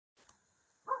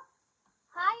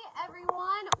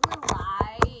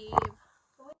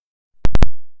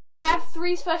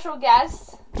3 special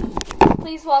guests.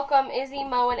 Please welcome Izzy,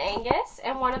 Mo, and Angus.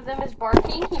 And one of them is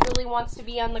barking. He really wants to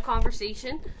be on the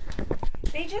conversation.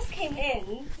 They just came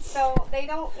in, so they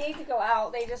don't need to go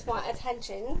out. They just want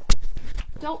attention.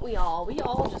 Don't we all? We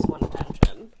all just want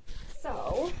attention.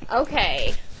 So,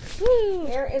 okay. Woo.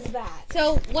 There is that.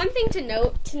 So, one thing to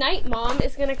note, tonight Mom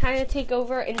is going to kind of take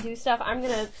over and do stuff. I'm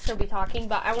going to still be talking,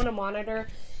 but I want to monitor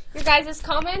your guys'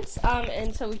 comments,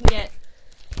 and so we can get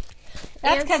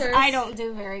That's because answers. I don't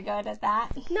do very good at that.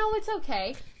 No, it's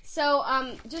okay. So,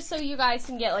 just so you guys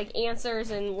can get, like, answers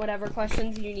and whatever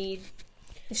questions you need.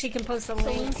 She can post the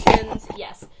link. Solutions,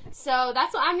 yes. So,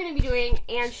 that's what I'm going to be doing,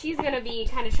 and she's going to be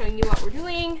kind of showing you what we're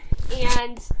doing,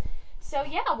 and so,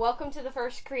 yeah, welcome to the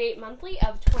first Create Monthly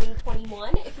of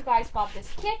 2021. If you guys bought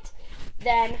this kit,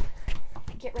 then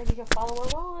get ready to follow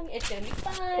along. It's going to be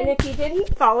fun. And if you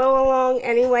didn't, follow along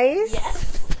anyways.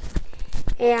 Yes.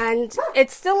 And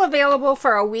it's still available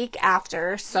for a week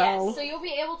after, so. Yes, so you'll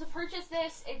be able to purchase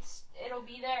this. It'll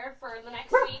be there for the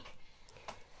next week.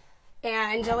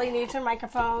 And Jillian needs her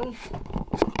microphone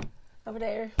over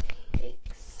there.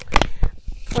 Thanks.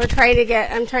 I'm trying to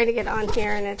get on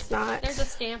here and it's not. There's a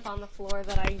stamp on the floor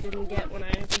that I didn't get when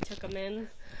we took them in.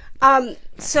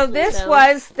 So this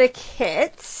was the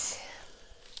kit,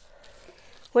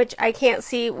 which I can't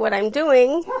see what I'm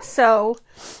doing, so,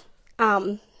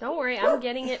 Don't worry, I'm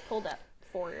getting it pulled up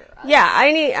for you. Yeah,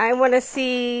 I want to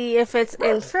see if it's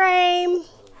in frame.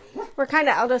 We're kind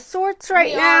of out of sorts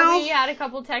right now. We had a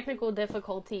couple technical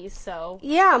difficulties, so.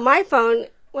 Yeah, my phone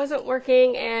wasn't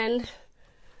working, and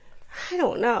I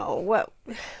don't know what.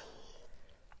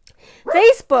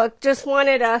 Facebook just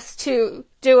wanted us to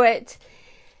do it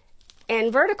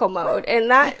in vertical mode, and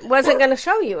that wasn't going to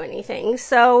show you anything.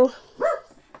 So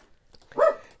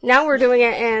now we're doing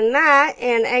it in that,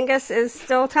 and Angus is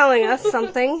still telling us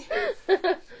something.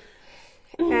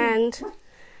 And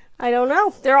I don't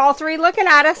know. They're all three looking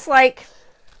at us like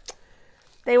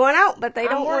they want out, but they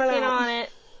don't want out. I'm working on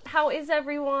it. How is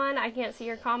everyone? I can't see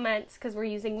your comments because we're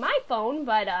using my phone,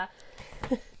 but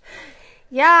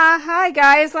yeah, hi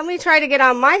guys. Let me try to get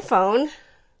on my phone.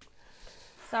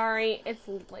 Sorry, it's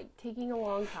like taking a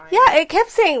long time. Yeah, it kept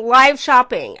saying live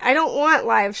shopping. I don't want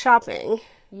live shopping.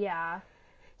 Yeah.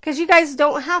 Because you guys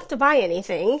don't have to buy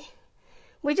anything.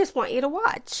 We just want you to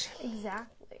watch.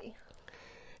 Exactly.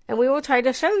 And we will try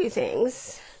to show you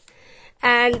things.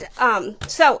 And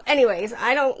so anyways,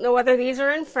 I don't know whether these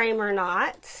are in frame or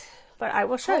not, but I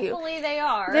will show you. Hopefully they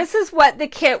are. This is what the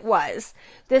kit was.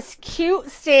 This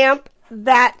cute stamp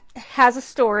that has a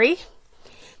story.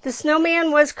 The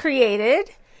snowman was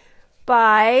created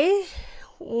by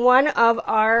one of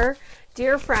our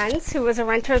dear friends who was a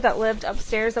renter that lived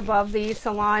upstairs above the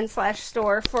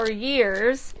salon/store for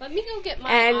years. Let me go get my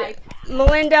iPad. And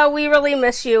Melinda, we really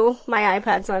miss you. My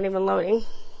iPad's not even loading.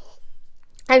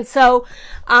 And so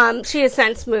she has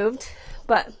since moved,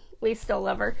 but we still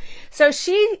love her. So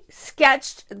she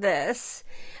sketched this,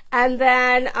 and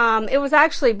then it was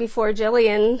actually before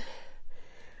Jillian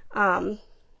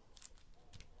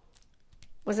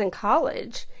was in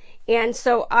college. And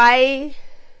so I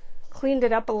cleaned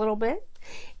it up a little bit.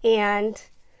 And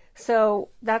so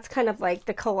that's kind of like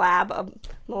the collab of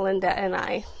Melinda and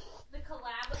I. The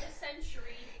collab of the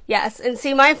century. Yes, and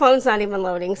see, my phone's not even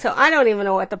loading, so I don't even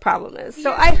know what the problem is.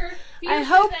 So I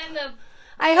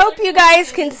hope you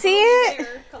guys can see it.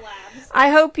 I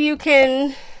hope you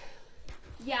can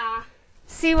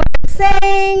see what I'm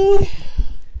saying.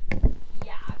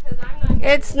 Yeah, because I'm not.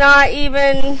 It's not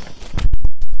even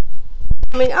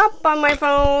coming up on my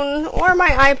phone or my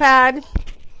iPad.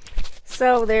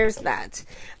 So there's that.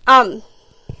 And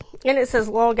it says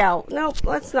log out. Nope,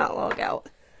 let's not log out.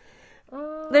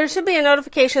 There should be a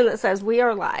notification that says we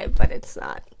are live, but it's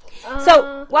not.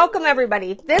 So, welcome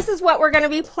everybody. This is what we're going to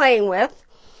be playing with.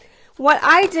 What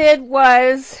I did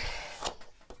was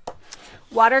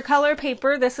watercolor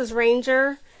paper. This is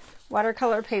Ranger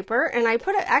watercolor paper. And I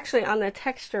put it actually on the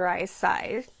texturized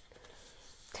side.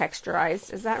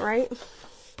 Texturized, is that right?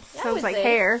 Sounds like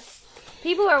hair.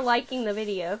 People are liking the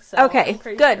video, so okay,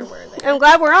 I'm good. Sure we're there. I'm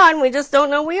glad we're on. We just don't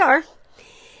know we are.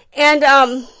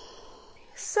 And,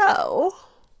 so,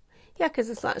 yeah, because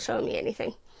it's not showing me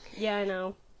anything. Yeah, I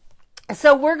know.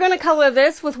 So we're going to color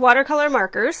this with watercolor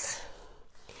markers.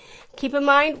 Keep in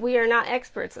mind, we are not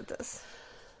experts at this.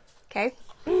 Okay?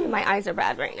 My eyes are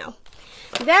bad right now.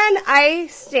 Then I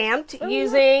stamped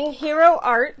using Hero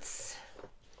Arts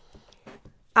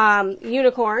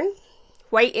Unicorn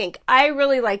white ink. I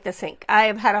really like this ink.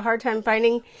 I've had a hard time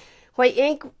finding white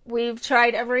ink. We've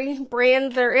tried every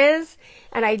brand there is,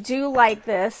 and I do like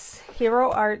this Hero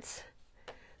Arts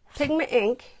pigment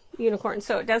ink. unicorn.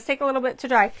 So it does take a little bit to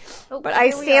dry. Oh, but I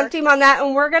here we stamped are. him on that,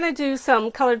 and we're going to do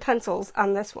some colored pencils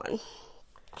on this one.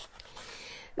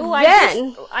 Ooh,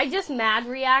 Then, I just mad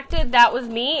reacted. That was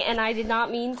me, and I did not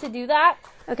mean to do that.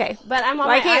 okay. But I'm on Well,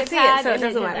 my I can't iPad, see it, so it and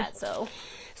doesn't did matter. that, so.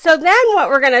 So then what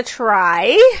we're going to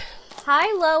try Hi,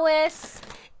 Lois.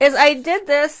 is I did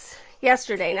this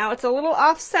yesterday. Now it's a little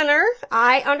off center,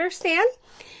 I understand,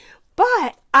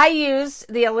 but I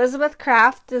used the Elizabeth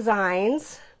Craft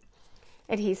Designs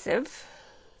adhesive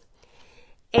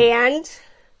and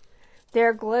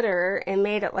their glitter and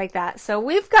made it like that. So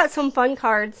we've got some fun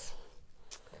cards.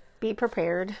 Be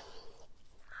prepared.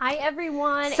 Hi,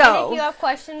 everyone. So, and if you have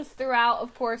questions throughout,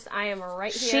 of course, I am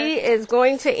right here. She is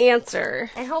going to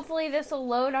answer. And hopefully this will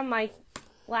load on my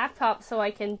laptop so I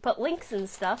can put links and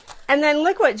stuff. And then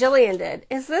look what Jillian did.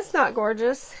 Is this not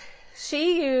gorgeous?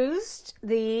 She used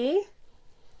the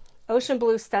ocean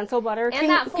blue stencil butter.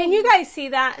 And Can you guys see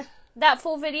that? That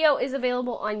full video is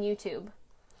available on YouTube.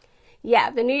 Yeah,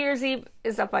 the New Year's Eve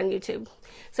is up on YouTube.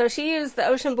 So she used the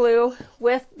ocean blue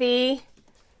with the,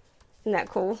 isn't that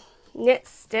cool? Knit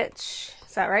stitch.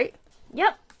 Is that right?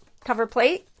 Yep. Cover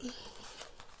plate.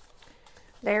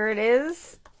 There it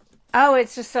is. Oh,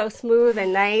 it's just so smooth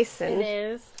and nice. And It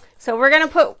is. so we're going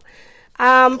to put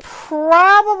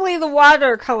probably the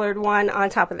watercolored one on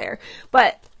top of there.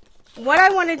 But what I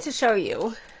wanted to show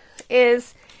you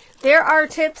is there are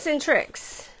tips and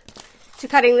tricks to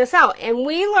cutting this out. And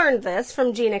we learned this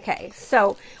from Gina K.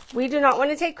 So we do not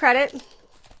want to take credit.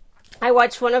 I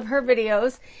watched one of her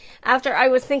videos after I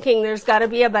was thinking there's got to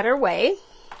be a better way.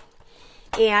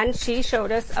 And she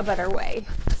showed us a better way.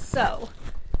 So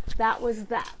that was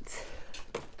that.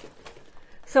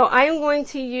 So I am going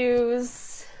to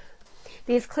use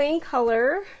these clean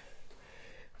color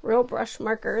real brush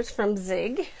markers from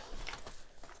Zig.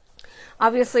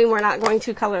 Obviously we're not going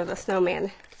to color the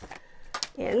snowman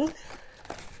in,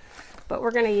 but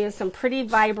we're going to use some pretty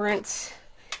vibrant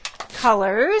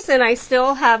colors, and I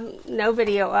still have no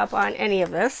video up on any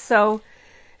of this, so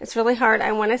it's really hard.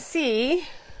 I want to see.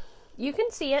 You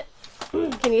can see it.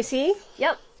 Can you see?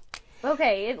 Yep.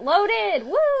 Okay, it loaded.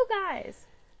 Woo, guys.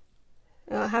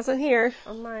 Oh, it hasn't here.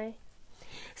 On my...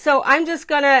 So I'm just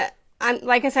gonna,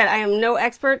 like I said, I am no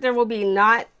expert. There will be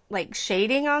not like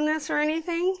shading on this or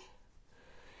anything.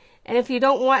 And if you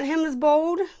don't want him as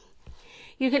bold,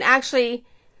 you can actually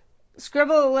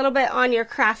scribble a little bit on your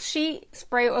craft sheet,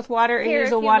 spray it with water, and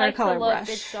use a watercolor brush.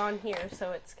 It's on here,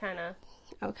 so it's kind of...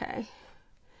 Okay.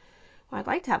 Well, I'd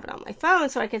like to have it on my phone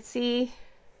so I could see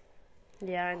I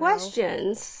know.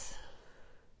 questions.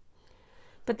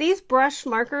 But these brush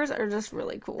markers are just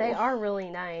really cool. They are really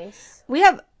nice. We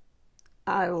have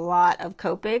a lot of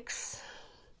Copics.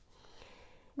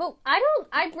 But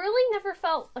I really never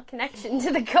felt a connection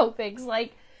to the Copics.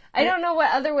 Like, I don't know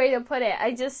what other way to put it.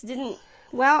 I just didn't...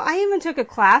 Well, I even took a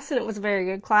class, and it was a very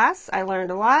good class. I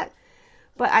learned a lot.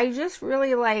 But I just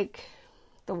really like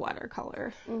the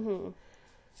watercolor. Mm-hmm.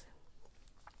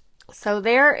 So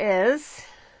there is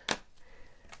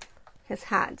his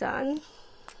hat done.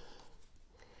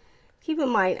 Keep in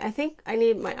mind, I think I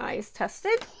need my eyes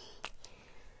tested,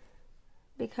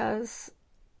 because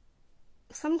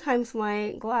sometimes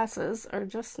my glasses are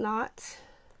just not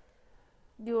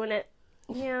Doing it.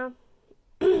 Yeah.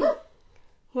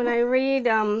 when I read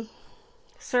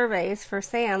surveys for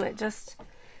Sam, it just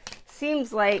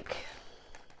seems like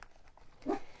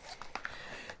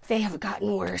they have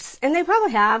gotten worse. And they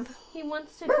probably have. He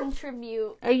wants to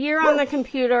contribute. A year on the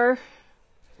computer.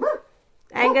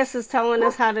 Angus is telling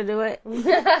us how to do it. Am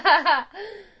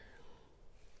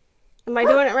I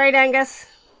doing it right, Angus?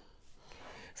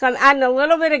 So I'm adding a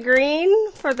little bit of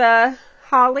green for the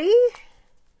holly.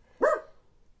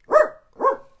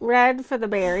 Red for the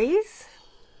berries.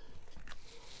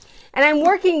 And I'm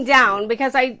working down,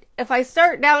 because if I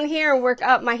start down here and work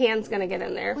up, my hand's going to get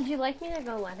in there. Would you like me to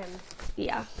go let him?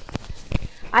 Yeah.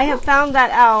 I have found that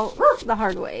out the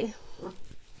hard way.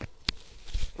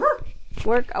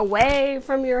 Work away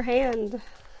from your hand.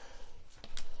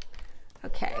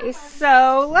 Okay,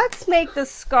 so let's make the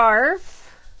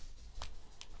scarf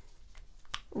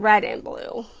red and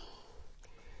blue.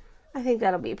 I think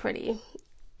that'll be pretty.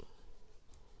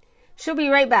 She'll be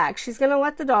right back. She's going to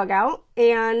let the dog out,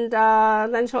 and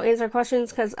then she'll answer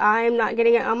questions, because I'm not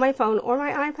getting it on my phone or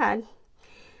my iPad.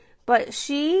 But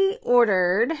she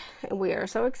ordered, and we are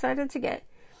so excited to get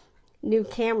new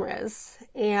cameras,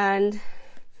 and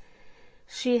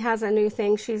she has a new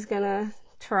thing she's going to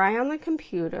try on the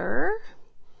computer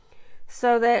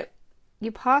so that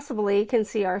you possibly can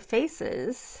see our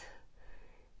faces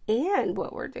and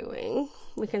what we're doing.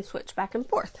 We can switch back and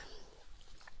forth,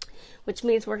 which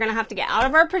means we're going to have to get out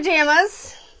of our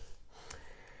pajamas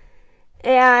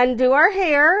and do our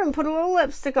hair and put a little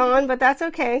lipstick on, but that's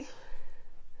okay.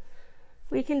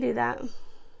 We can do that.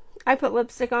 I put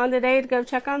lipstick on today to go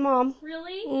check on Mom.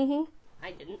 Really? Mm-hmm.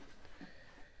 I didn't.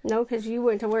 No, because you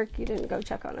went to work. You didn't go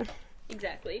check on her.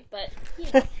 Exactly, but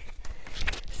yeah.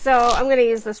 So I'm going to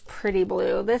use this pretty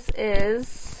blue. This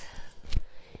is...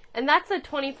 And that's a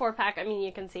 24 pack. I mean,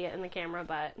 you can see it in the camera,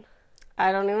 but...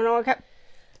 I don't even know what kind...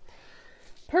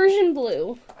 Persian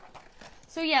blue.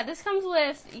 So yeah, this comes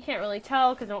with... You can't really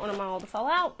tell because I don't want them all to fall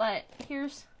out, but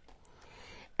here's...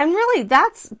 And really,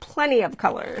 that's plenty of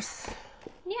colors.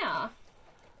 Yeah.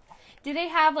 Do they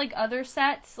have, like, other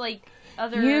sets? Like,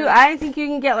 other... I think you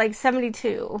can get, like,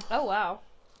 72. Oh, wow.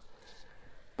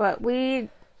 But we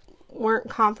weren't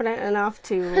confident enough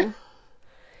to...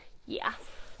 Yeah.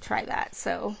 Try that,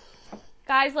 so...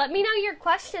 Guys, let me know your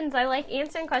questions. I like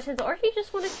answering questions, or if you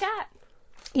just want to chat.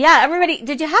 Yeah, everybody,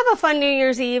 did you have a fun New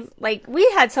Year's Eve? Like, we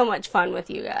had so much fun with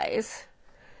you guys.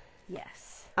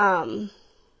 Yes.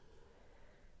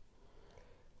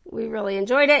 We really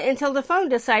enjoyed it until the phone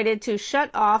decided to shut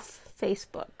off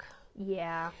Facebook.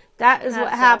 Yeah. That is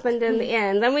what happened in the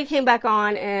end. Then we came back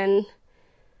on, and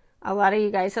a lot of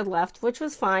you guys had left, which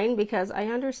was fine, because I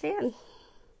understand.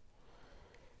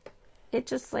 It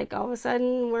just, like, all of a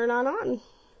sudden, we're not on.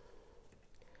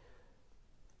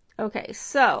 Okay,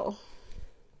 so...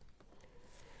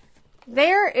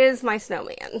 there is my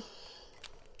snowman.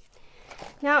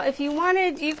 Now, if you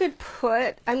wanted, you could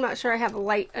put, I'm not sure I have a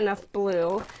light enough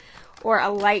blue or a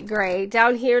light gray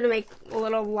down here to make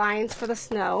little lines for the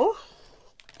snow.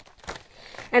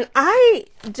 And I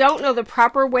don't know the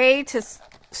proper way to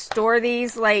store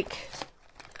these, like,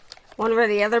 one over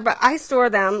the other, but I store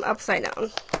them upside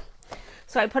down.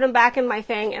 So I put them back in my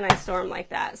thing and I store them like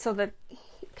that. So that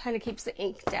kind of keeps the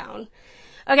ink down.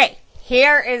 Okay,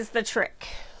 here is the trick.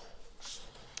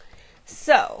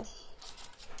 So,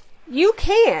 you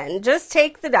can just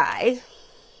take the die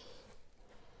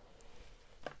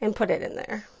and put it in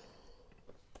there.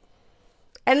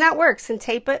 And that works. And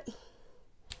tape it.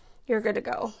 You're good to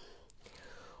go.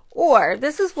 Or,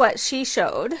 this is what she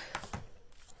showed.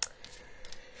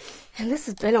 And this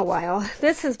has been a while.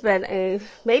 This has been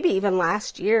maybe even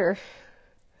last year.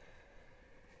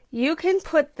 You can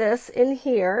put this in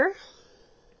here.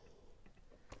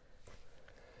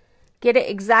 Get it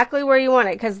exactly where you want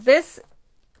it, because this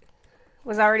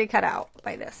was already cut out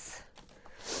by this.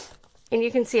 And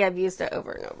you can see I've used it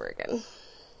over and over again.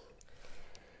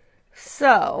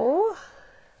 So,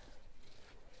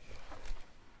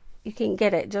 you can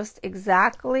get it just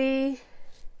exactly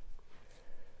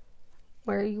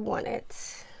where you want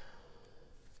it.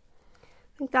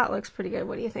 I think that looks pretty good.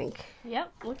 What do you think?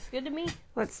 Yep, looks good to me.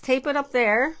 Let's tape it up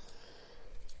there.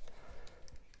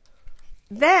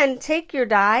 Then take your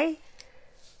die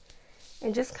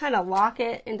and just kind of lock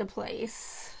it into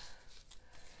place.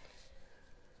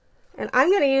 And I'm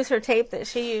going to use her tape that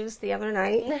she used the other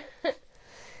night.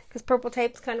 Because purple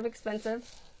tape's kind of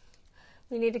expensive.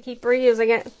 We need to keep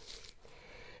reusing it.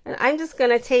 And I'm just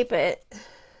going to tape it.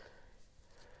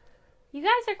 You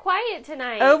guys are quiet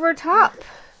tonight. Over top.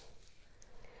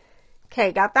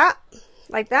 Okay, got that?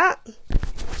 Like that?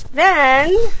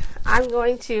 Then, I'm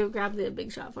going to grab the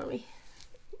big shot for me.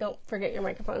 Don't forget your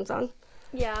microphone's on.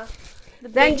 Yeah.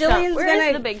 Then Jillian's Where gonna...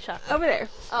 is the big shot? Over there.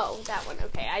 Oh, that one.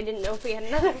 Okay. I didn't know if we had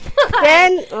another one.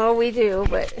 Then, well, we do,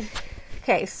 but...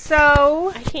 Okay,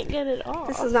 so... I can't get it off.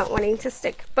 This is not wanting to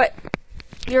stick, but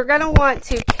you're going to want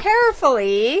to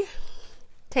carefully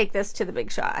take this to the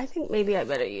big shot. I think maybe I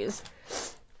better use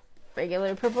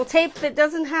regular purple tape that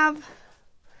doesn't have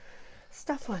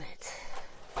stuff on it.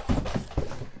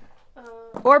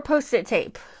 Or Post-it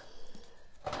tape.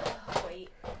 Oh, wait.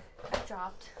 I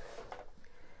dropped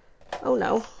Oh,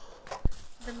 no.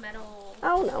 the metal.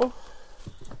 Oh, no.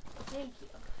 Thank you.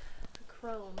 The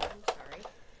chrome. I'm sorry.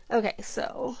 Okay,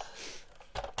 so...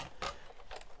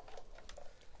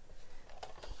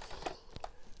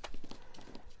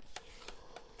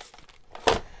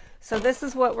 So this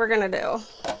is what we're going to do.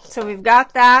 So we've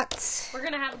got that. We're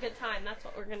going to have a good time. That's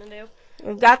what we're going to do.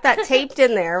 We've got that taped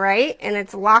in there, right? And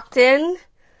it's locked in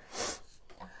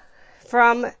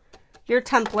from your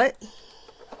template.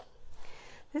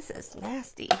 This is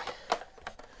nasty.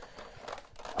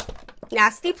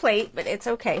 Nasty plate, but it's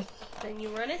okay. Then you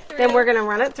run it through. Then we're going to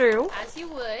run it through. As you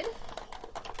would.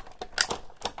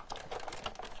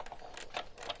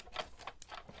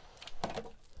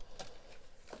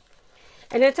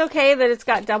 And it's okay that it's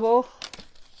got double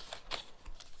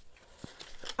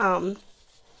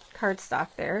cardstock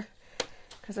there,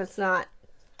 because it's not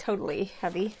totally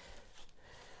heavy.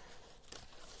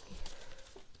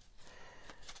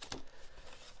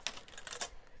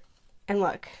 And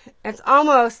look, it's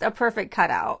almost a perfect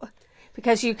cutout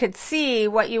because you could see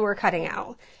what you were cutting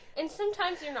out. And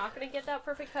sometimes you're not going to get that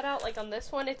perfect cutout. Like on this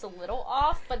one, it's a little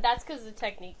off, but that's because of the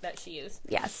technique that she used.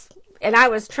 Yes. And I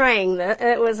was trying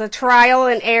it was a trial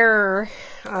and error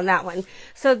on that one.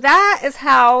 So that is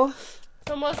how.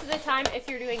 So most of the time, if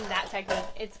you're doing that technique,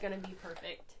 it's going to be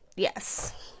perfect.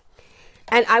 Yes.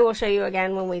 And I will show you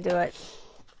again when we do it.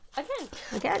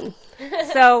 Again.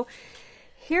 So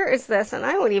here is this, and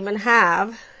I don't even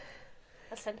have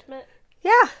a sentiment.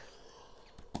 Yeah.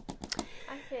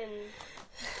 I can.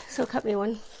 So cut me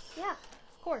one. Yeah,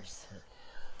 of course.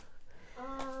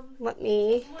 Let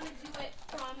me. You want to do it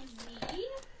from the?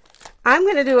 I'm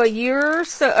gonna do a you're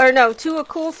so or no to a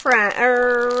cool friend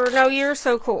or no you're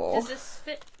so cool. Does this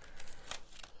fit?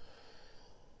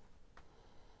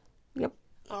 Yep.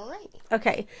 All right.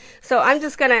 Okay. So I'm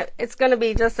just gonna. It's gonna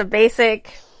be just a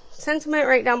basic sentiment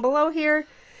right down below here,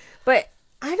 but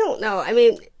I don't know. I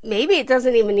mean, maybe it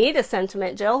doesn't even need a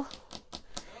sentiment, Jill.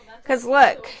 Because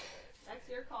look.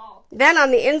 Then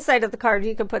on the inside of the card,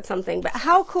 you could put something. But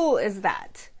how cool is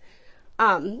that?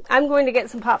 I'm going to get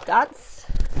some pop dots.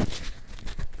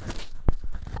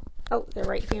 Oh, they're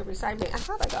right here beside me. I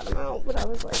thought I got them out, but I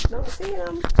was like, not seeing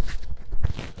them.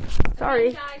 Sorry.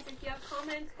 Hey guys, if you have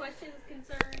comments, questions,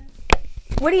 concerns.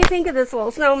 What do you think of this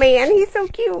little snowman? He's so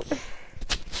cute.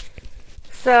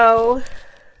 So,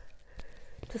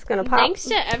 just going to pop. Thanks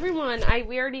to everyone.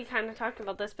 We already kind of talked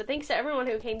about this, but thanks to everyone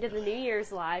who came to the New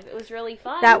Year's Live. It was really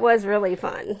fun. That was really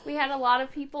fun. We had a lot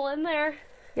of people in there.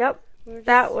 Yep.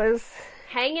 That was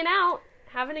hanging out,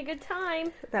 having a good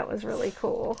time. That was really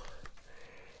cool.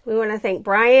 We want to thank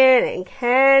Brian and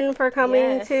Ken for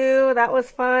coming too. That was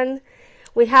fun.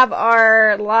 We have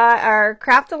our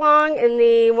craft along in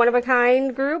the One of a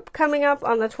Kind group coming up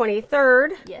on the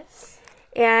 23rd. Yes.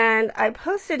 And I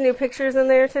posted new pictures in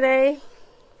there today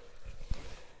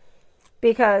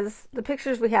because the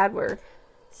pictures we had were.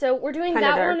 So we're doing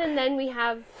that dark. One, and then we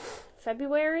have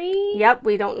February. Yep,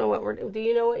 we don't know what we're doing. Do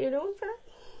you know what you're doing for that?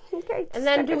 Okay. And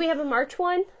then do we have a March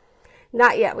one?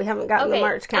 Not yet. We haven't gotten the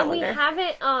March calendar. And we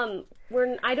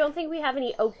haven't. I don't think we have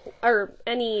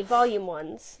any volume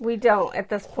ones. We don't at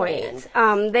this point.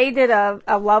 They did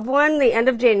a love one the end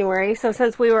of January. So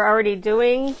since we were already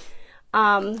doing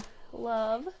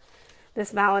love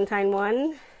this Valentine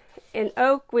one in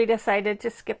oak, we decided to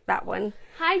skip that one.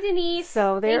 Hi, Denise.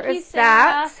 So there is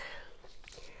that.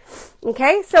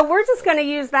 Okay, so we're just going to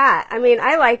use that. I mean,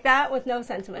 I like that with no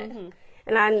sentiment. Mm-hmm.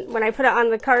 And when I put it on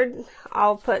the card,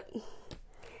 I'll put.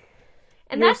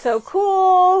 And you're so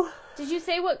cool. Did you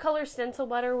say what color stencil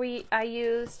butter I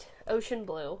used? Ocean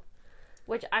blue,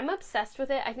 which I'm obsessed with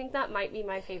it. I think that might be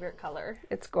my favorite color.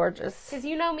 It's gorgeous. Because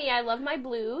you know me, I love my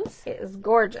blues. It is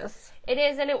gorgeous. It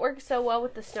is, and it works so well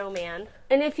with the snowman.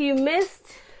 And if you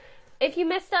missed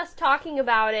us talking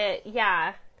about it,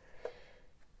 yeah.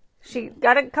 She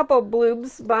got a couple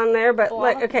bloobs on there, but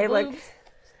look, okay, look.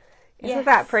 Isn't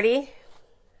that pretty?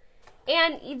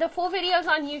 And the full video is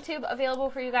on YouTube,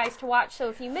 available for you guys to watch. So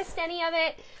if you missed any of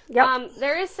it,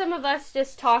 there is some of us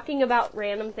just talking about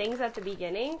random things at the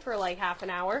beginning for like half an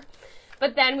hour.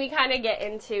 But then we kind of get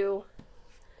into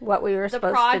what we were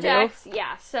supposed to do.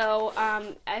 Yeah, so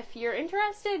if you're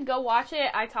interested, go watch it.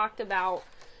 I talked about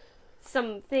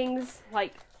some things,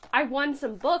 like I won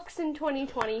some books in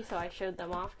 2020, so I showed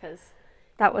them off because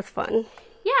that was fun.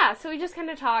 Yeah, so we just kind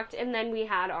of talked, and then we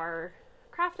had our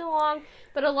craft along,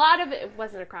 but a lot of it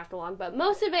wasn't a craft along, but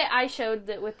most of it I showed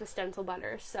with the stencil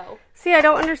butters. So see, I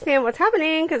don't understand what's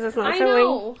happening because it's not showing. I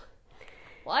know.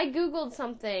 Well, I googled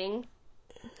something,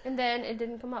 and then it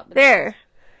didn't come up. There.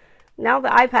 Now the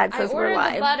iPad says we're live. I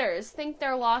ordered the butters. Think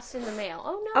they're lost in the mail.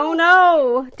 Oh no. Oh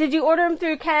no! Did you order them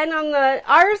through Ken on the?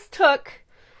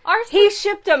 He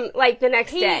shipped them like the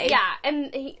next day. Yeah,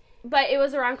 but it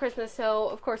was around Christmas, so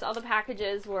of course all the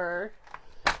packages were.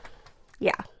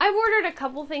 Yeah. I've ordered a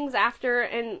couple things after,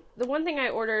 and the one thing I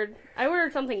ordered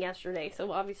something yesterday,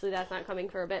 so obviously that's not coming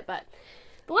for a bit, but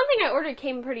the one thing I ordered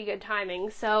came pretty good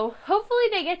timing, so hopefully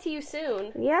they get to you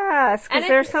soon. Yes, because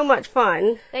they're so much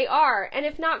fun. They are, and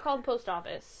if not, call the post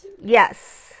office.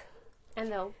 Yes.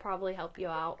 And they'll probably help you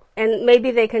out. And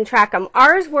maybe they can track them.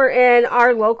 Ours were in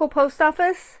our local post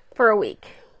office for a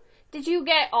week. Did you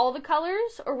get all the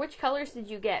colors, or which colors did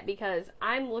you get? Because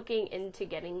I'm looking into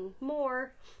getting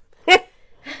more.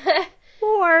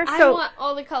 More. I want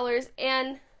all the colors,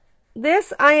 and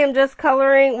this I am just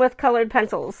coloring with colored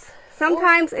pencils.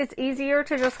 Sometimes it's easier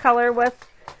to just color with.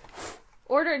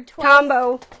 Ordered 12.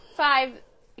 Combo. 5.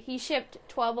 He shipped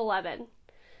 12/11.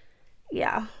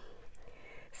 Yeah.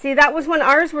 See, that was when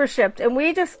ours were shipped, and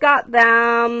we just got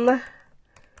them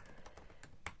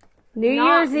New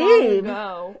not Year's long Eve.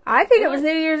 ago. I think it was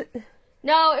New Year's.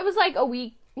 No, it was like a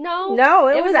week. No,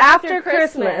 it was after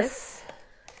Christmas.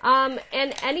 And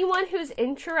anyone who's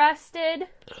interested,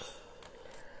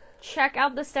 check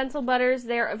out the stencil butters.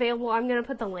 They're available. I'm going to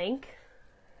put the link.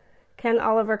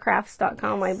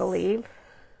 KenOliverCrafts.com, I believe.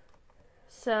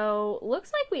 So,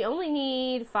 looks like we only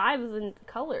need 5 of the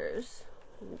colors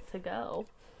to go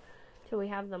till we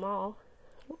have them all.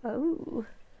 Oh.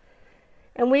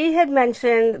 And we had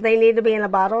mentioned they need to be in a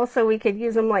bottle so we could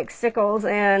use them like stickles.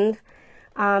 And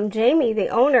Jamie, the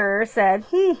owner, said,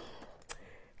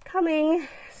 coming.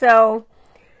 So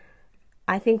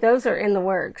I think those are in the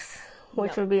works,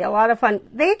 which would be a lot of fun.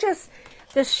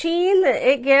 The sheen that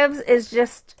it gives is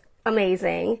just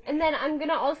amazing. And then I'm going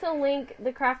to also link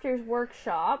the Crafters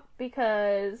Workshop,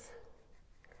 because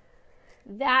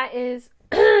that is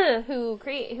who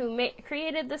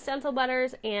created the stencil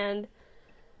butters, and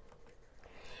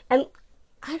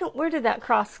where did that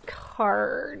cross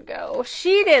card go?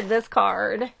 She did this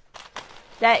card.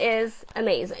 That is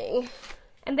amazing.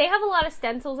 And they have a lot of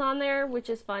stencils on there, which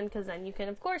is fun, because then you can,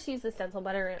 of course, use the stencil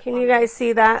butter. Can you guys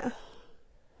see that?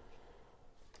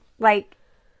 Like,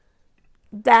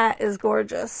 that is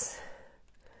gorgeous.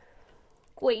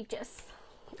 Gorgeous.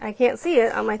 I can't see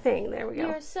it on my thing. There we go.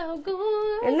 You're so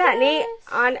gorgeous. Isn't that neat?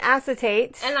 On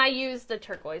acetate. And I used the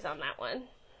turquoise on that one.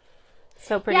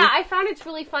 So pretty. Yeah, I found it's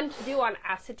really fun to do on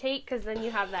acetate, because then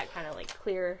you have that kind of like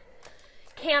clear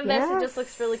canvas. Yes. It just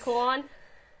looks really cool on.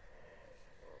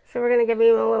 So we're going to give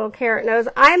him a little carrot nose.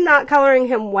 I'm not coloring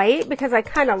him white because I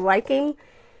kind of like him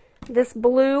this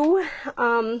blue.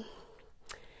 Do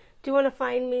you want to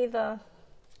find me I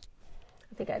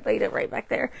think I laid it right back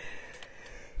there.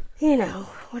 You know,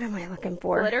 what am I looking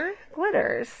for? Glitter?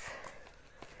 Glitters.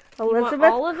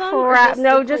 Elizabeth, all of them?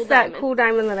 No, just that cool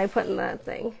diamond that I put in that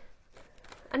thing.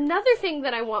 Another thing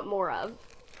that I want more of.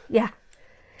 Yeah.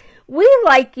 We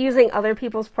like using other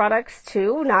people's products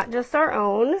too, not just our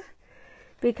own.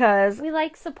 Because we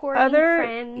like supporting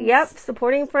friends. Yep,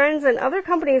 supporting friends, and other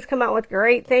companies come out with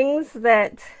great things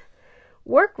that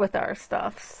work with our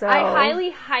stuff. So I highly,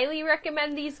 highly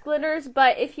recommend these glitters,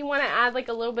 but if you want to add like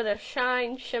a little bit of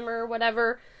shine, shimmer,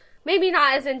 whatever, maybe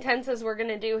not as intense as we're going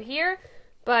to do here,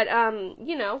 but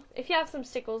you know, if you have some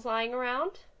stickles lying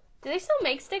around. Do they still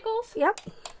make stickles? Yep.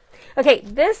 Okay,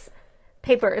 this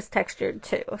paper is textured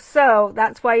too, so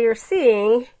that's why you're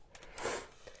seeing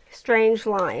strange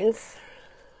lines.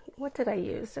 What did I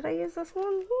use? Did I use this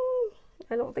one?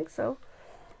 I don't think so.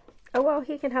 Oh, well,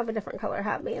 he can have a different color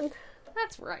hat band.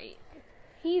 That's right.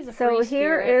 He's a So free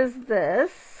here spirit. is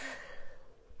this.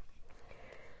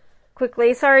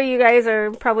 Quickly, sorry you guys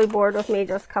are probably bored with me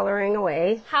just coloring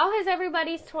away. How has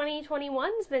everybody's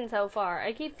 2021s been so far?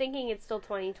 I keep thinking it's still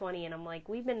 2020, and I'm like,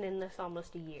 we've been in this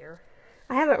almost a year.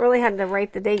 I haven't really had to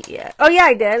write the date yet. Oh, yeah,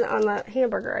 I did on the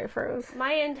hamburger I froze.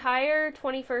 My entire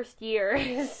 21st year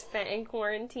is spent in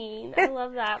quarantine. I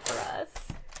love that for us.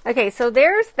 Okay, so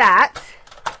there's that.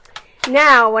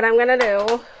 Now, what I'm going to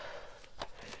do,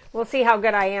 we'll see how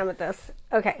good I am at this.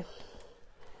 Okay.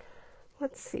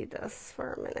 Let's see this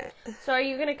for a minute. So are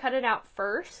you going to cut it out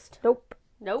first? Nope.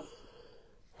 Nope.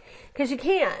 Because you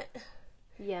can't.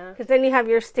 Yeah. Because then you have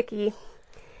your sticky.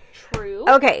 True.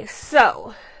 Okay,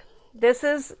 so this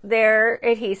is their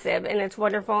adhesive, and it's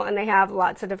wonderful, and they have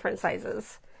lots of different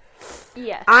sizes.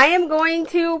 Yes. I am going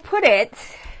to put it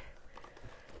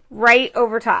right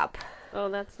over top. Oh,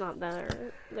 that's not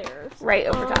theirs. Right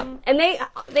over top. And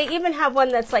they even have one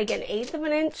that's like 1/8 of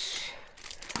an inch.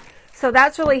 So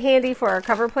that's really handy for our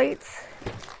cover plates.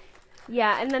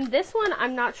 Yeah, and then this one,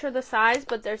 I'm not sure the size,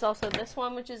 but there's also this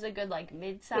one, which is a good, like,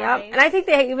 mid-size. Yep, and I think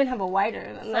they even have a wider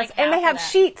than this. Like and they have that.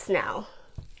 sheets now,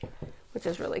 which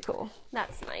is really cool.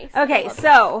 That's nice. Okay,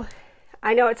 so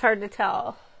I know it's hard to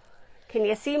tell. Can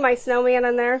you see my snowman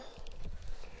in there?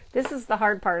 This is the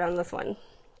hard part on this one.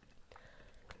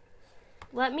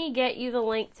 Let me get you the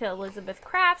link to Elizabeth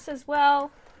Crafts as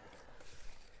well.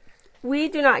 We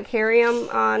do not carry them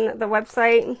on the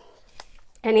website,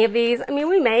 any of these. I mean,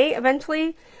 we may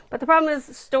eventually, but the problem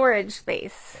is storage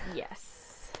space.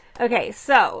 Yes. Okay,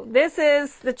 so this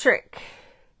is the trick.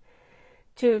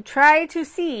 To try to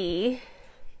see.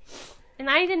 And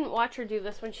I didn't watch her do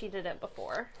this when she did it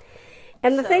before.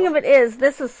 And the thing of it is,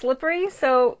 this is slippery,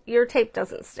 so your tape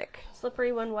doesn't stick.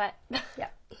 Slippery when wet. Yeah.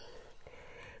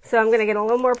 So I'm going to get a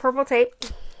little more purple tape.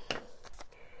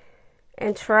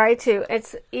 And try to,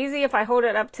 it's easy if I hold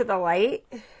it up to the light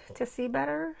to see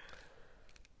better.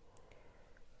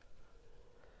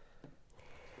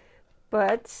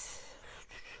 But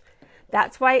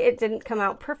that's why it didn't come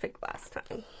out perfect last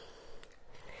time.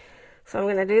 So I'm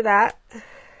going to do that.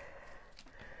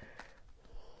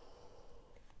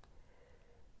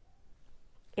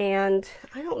 And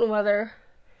I don't know whether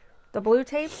the blue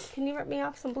tape, can you rip me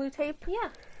off some blue tape? Yeah,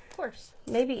 of course.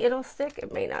 Maybe it'll stick.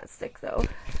 It may not stick though,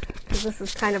 because this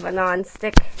is kind of a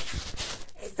non-stick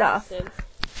stuff.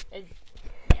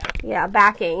 Yeah,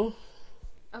 backing.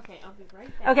 Okay, I'll be right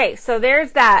back. Okay, so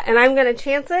there's that, and I'm going to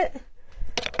chance it.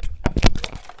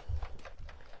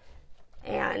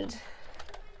 And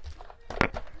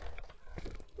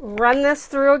run this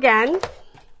through again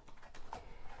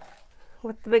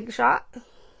with the Big Shot.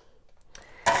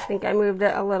 I think I moved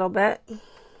it a little bit.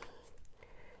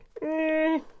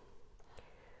 All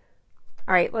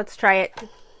right, let's try it.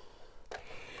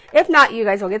 If not, you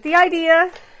guys will get the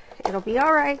idea. It'll be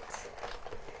all right.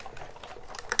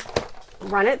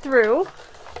 Run it through.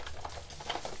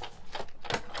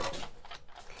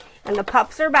 And the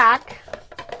pups are back.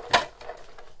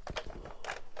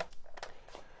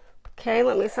 Okay,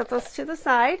 let me set this to the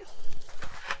side.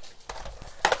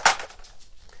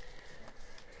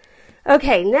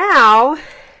 Okay, now,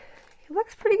 he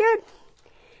looks pretty good.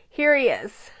 Here he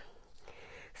is.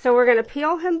 So we're going to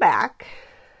peel him back.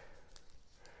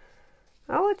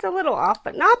 Oh, it's a little off,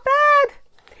 but not bad.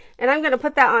 And I'm going to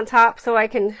put that on top so I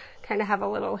can kind of have a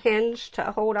little hinge to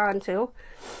hold on to.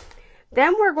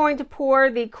 Then we're going to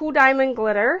pour the Cool Diamond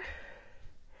glitter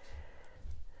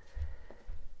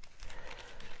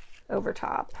over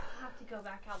top. I'll have to go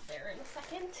back out there in a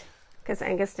second. Because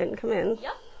Angus didn't come in.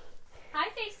 Yep. Hi,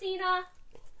 Facina.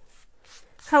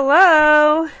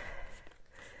 Hello.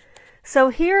 So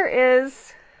here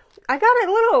is, I got it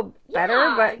a little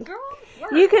better, but girl,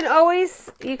 you can always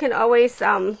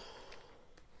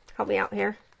help me out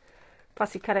here.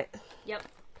 Plus you cut it. Yep.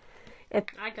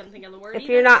 I couldn't think of the word If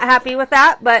either. you're not happy with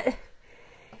that, but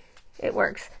it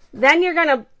works. Then you're going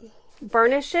to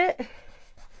burnish it.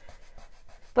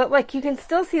 But like you can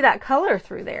still see that color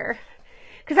through there.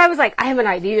 Because I was like, I have an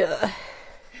idea.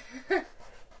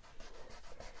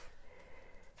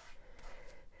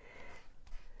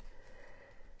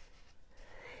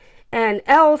 And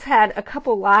Els had a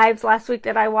couple lives last week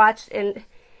that I watched, and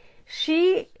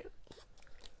it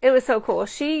was so cool.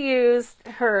 She used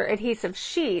her adhesive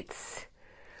sheets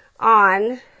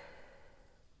on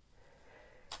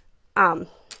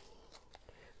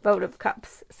votive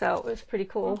cups. So it was pretty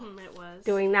cool It was.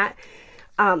 doing that.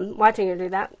 Watching her do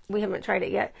that. We haven't tried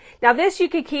it yet. Now this you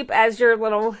could keep as your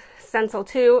little stencil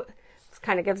too. This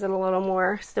kind of gives it a little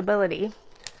more stability.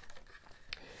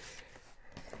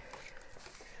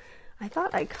 I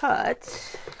thought I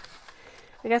cut.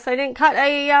 I guess I didn't cut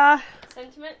a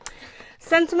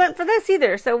sentiment for this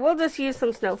either. So we'll just use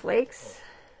some snowflakes.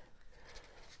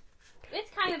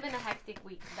 It's kind of been a hectic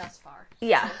week thus far.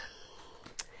 Yeah.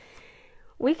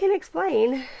 We can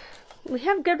explain. We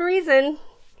have good reason.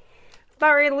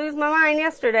 About ready to lose my mind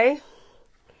yesterday.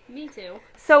 Me too.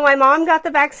 So my mom got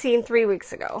the vaccine 3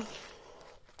 weeks ago.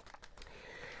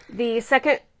 The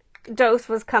second dose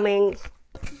was coming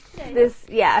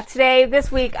today,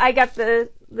 this week. I got the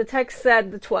text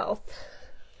said the 12th.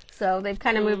 So they've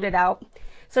kind of moved it out.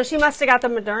 So she must have got the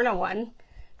Moderna one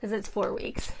because it's 4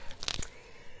 weeks.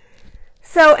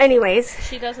 So anyways.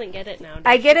 She doesn't get it now.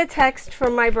 I get a text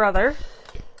from my brother.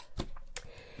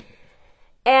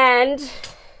 And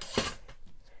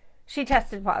she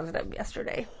tested positive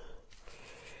yesterday.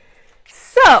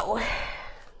 So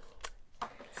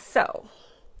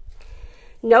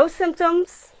no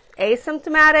symptoms,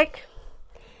 asymptomatic,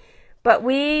 but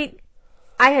I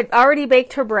had already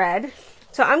baked her bread.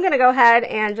 So I'm going to go ahead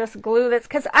and just glue this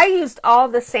because I used all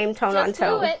the same tone on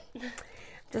tone. Glue it.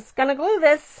 Just going to glue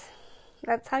this.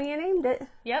 That's how you named it.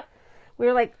 Yep. We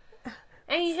were like,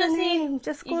 and you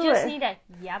just need a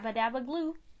yabba dabba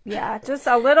glue. Yeah, just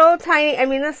a little tiny, I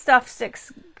mean, this stuff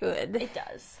sticks good. It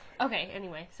does. Okay,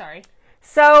 anyway, sorry.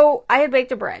 So I had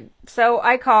baked a bread. So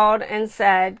I called and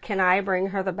said, can I bring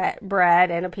her the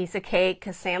bread and a piece of cake?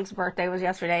 Because Sam's birthday was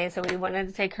yesterday, so we wanted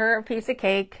to take her a piece of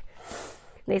cake.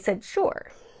 They said,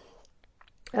 sure.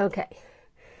 Okay.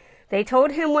 They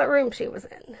told him what room she was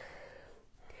in.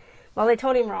 Well, they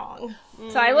told him wrong.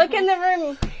 So I look in the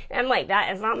room, and I'm like,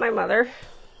 that is not my mother.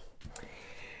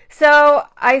 So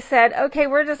I said, okay,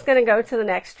 we're just going to go to the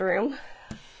next room.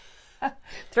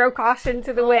 Throw caution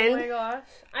to the wind. Oh my gosh.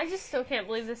 I just still can't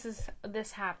believe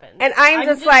this happened. And I'm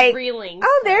just like, reeling.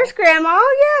 Oh, there's Grandma.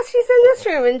 Oh, yeah, she's in this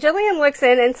room. And Jillian looks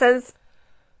in and says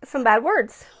some bad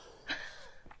words.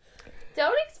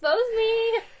 Don't expose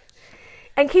me.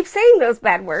 And keeps saying those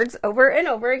bad words over and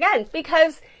over again.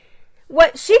 Because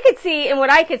what she could see and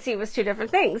what I could see was two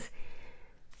different things.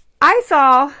 She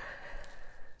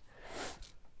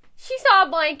saw a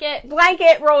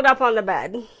blanket rolled up on the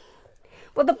bed.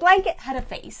 Well, the blanket had a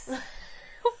face.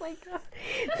 Oh my god.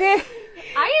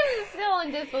 I am still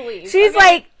in disbelief. She's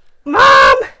like,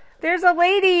 Mom, there's a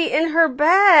lady in her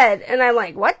bed. And I'm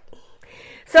like, what?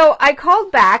 So I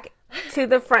called back to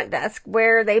the front desk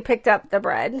where they picked up the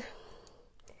bread.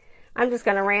 I'm just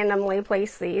going to randomly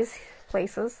place these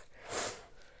places.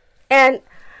 And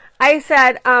I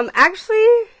said, actually,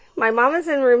 my mom is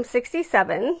in room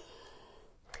 67.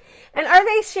 And are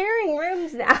they sharing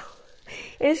rooms now?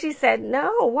 And she said,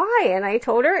 no, why? And I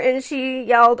told her, and she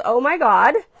yelled, oh my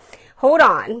God, hold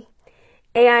on.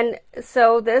 And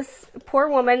so this poor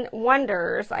woman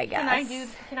wonders, I guess.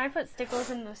 Can I put stickles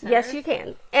in the center? Yes, you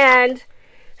can. And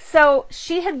so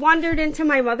she had wandered into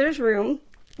my mother's room.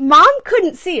 Mom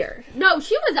couldn't see her. No,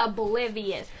 she was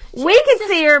oblivious. We could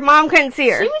see her. Mom couldn't see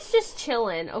her. She was just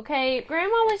chilling, okay?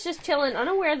 Grandma was just chilling,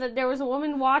 unaware that there was a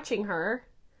woman watching her.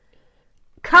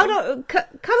 Cuddled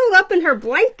up in her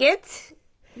blanket.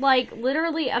 Like,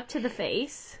 literally up to the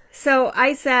face. So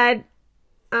I said,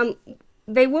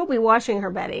 they will be washing her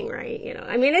bedding, right? You know,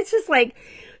 I mean, it's just like,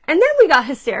 and then we got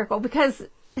hysterical because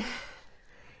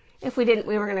if we didn't,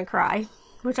 we were going to cry,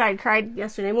 which I had cried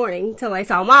yesterday morning until I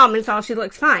saw Mom and saw she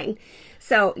looks fine.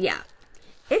 So, yeah,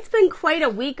 it's been quite a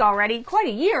week already, quite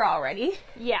a year already.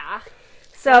 Yeah.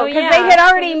 So, because they had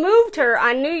already moved her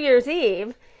on New Year's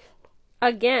Eve.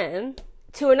 Again.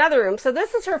 To another room. So,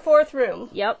 this is her 4th room.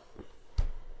 Yep.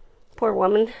 Poor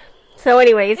woman. So,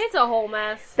 anyways. It's a whole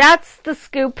mess. That's the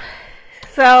scoop.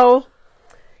 So,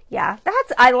 yeah,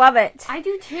 I love it. I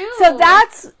do too. So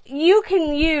you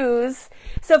can use,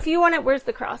 so if you want it, where's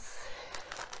the cross?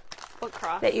 What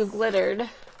cross? That you glittered.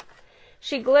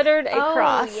 She glittered a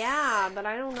cross. Oh, yeah, but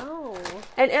I don't know.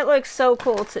 And it looks so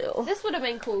cool, too. This would have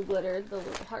been cool glittered, the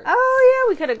little hearts. Oh,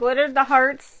 yeah, we could have glittered the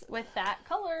hearts. With that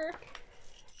color.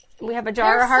 We have a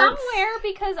jar of hearts. Somewhere,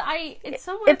 because it's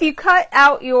somewhere. If you cut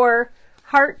out your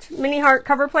mini heart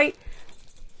cover plate,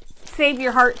 save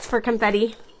your hearts for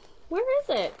confetti. Where is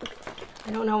it? I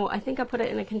don't know. I think I put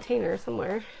it in a container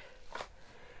somewhere.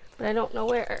 But I don't know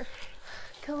where.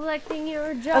 Collecting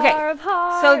your jar of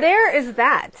hearts. So there is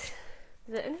that.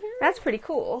 Is it in here? That's pretty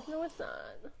cool. No, it's not.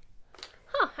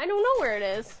 Huh, I don't know where it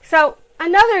is. So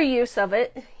another use of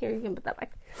it. Here, you can put that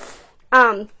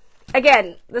back.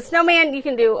 Again, the snowman, you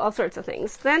can do all sorts of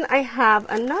things. Then I have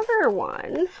another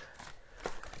one.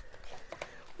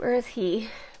 Where is he?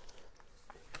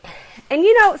 And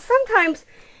you know, sometimes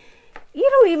you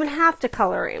don't even have to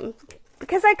color him.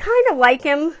 Because I kind of like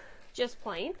him. Just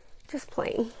plain? Just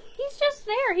plain. He's just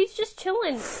there. He's just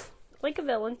chilling. Like a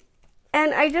villain.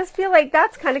 And I just feel like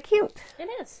that's kind of cute. It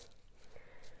is.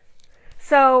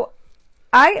 So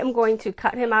I am going to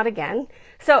cut him out again.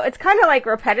 So it's kind of like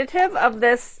repetitive of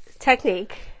this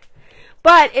technique.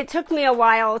 But it took me a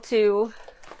while to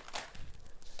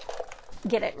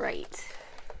get it right.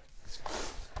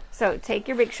 So take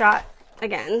your Big Shot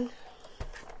again.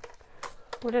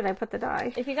 Where did I put the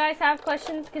die? If you guys have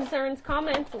questions, concerns,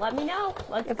 comments, let me know.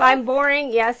 If I'm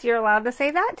boring, yes, you're allowed to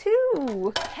say that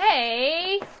too.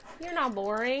 Hey, you're not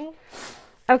boring.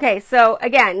 Okay, so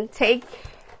again, take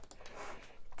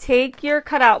your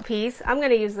cutout piece. I'm going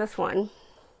to use this one.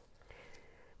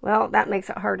 Well, that makes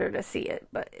it harder to see it,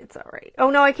 but it's all right.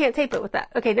 Oh, no, I can't tape it with that.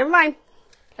 Okay, never mind.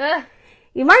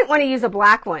 You might want to use a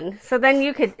black one, so then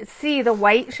you could see the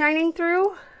white shining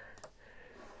through.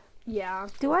 Yeah.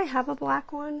 Do I have a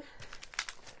black one?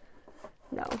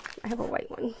 No, I have a white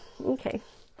one. Okay.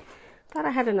 Thought I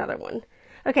had another one.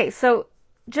 Okay, so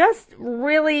just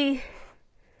really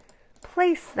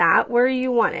place that where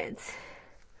you want it.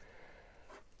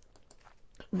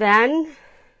 Then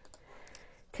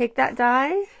take that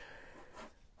die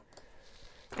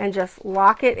and just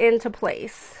lock it into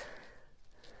place.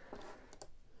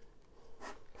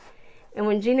 And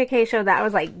when Gina K showed that, I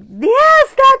was like,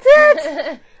 yes, that's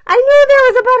it! I knew there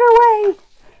was a better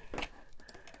way!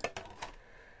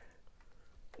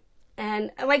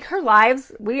 And like her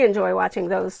lives, we enjoy watching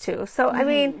those too. So, I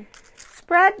mean,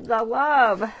 spread the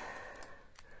love.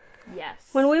 Yes.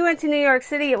 When we went to New York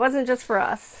City, it wasn't just for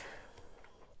us.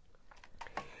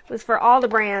 It was for all the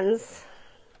brands.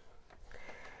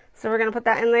 So we're going to put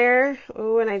that in there.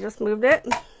 Oh, and I just moved it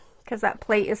because that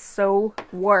plate is so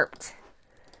warped.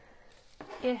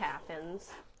 It happens.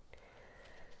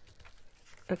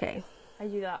 Okay. I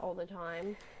do that all the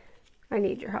time. I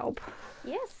need your help.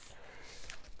 Yes.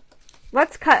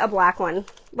 Let's cut a black one.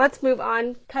 Let's move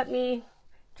on. Cut me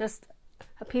just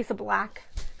a piece of black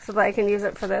so that I can use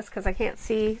it for this because I can't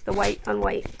see the white on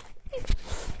white.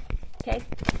 Okay.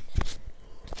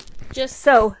 Just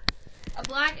so a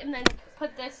black and then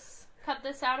cut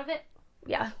this out of it.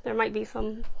 Yeah, there might be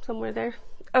somewhere there.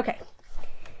 Okay.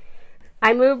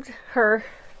 I moved her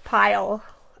pile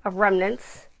of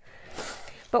remnants.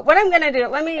 But what I'm going to do,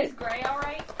 let me... Is gray all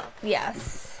right?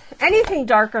 Yes. Anything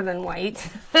darker than white,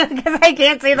 because I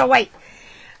can't see the white.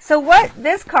 So what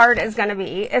this card is going to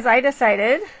be is I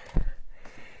decided,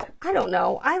 I don't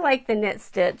know, I like the knit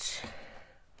stitch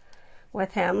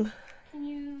with him. Can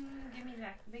you give me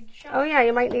that big shot? Oh yeah,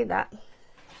 you might need that.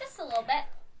 Just a little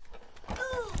bit.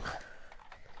 Ooh.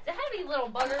 It's a heavy little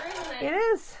bugger, isn't it? It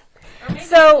is. Or maybe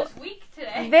So it's just weak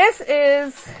today. this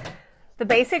is the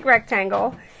basic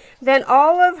rectangle. Then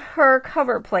all of her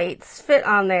cover plates fit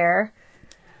on there.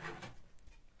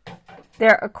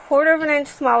 They're 1/4 of an inch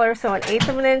smaller, so 1/8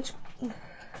 of an inch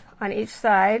on each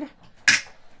side,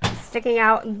 sticking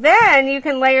out. Then you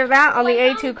can layer that on the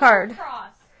A2 card. It's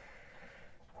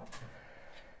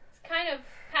kind of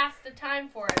past the time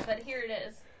for it, but here it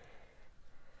is.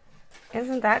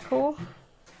 Isn't that cool?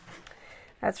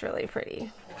 That's really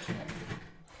pretty.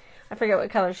 I forget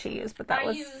what color she used, but that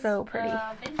was so pretty.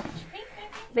 Vintage pink, I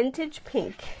think. Vintage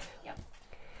pink. Yep.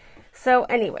 So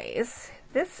anyways,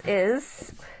 this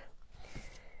is...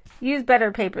 Use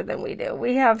better paper than we do.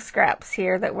 We have scraps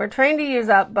here that we're trying to use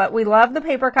up, but we love the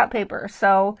paper cut paper.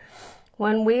 So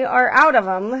when we are out of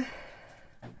them,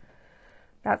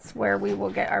 that's where we will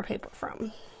get our paper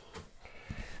from.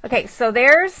 Okay, so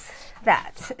there's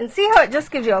that. And see how it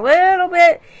just gives you a little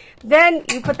bit? Then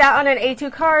you put that on an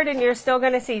A2 card and you're still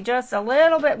going to see just a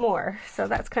little bit more. So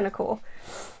that's kind of cool.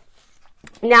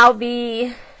 Now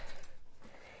the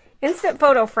instant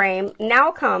photo frame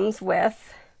now comes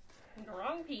with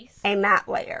a matte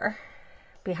layer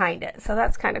behind it. So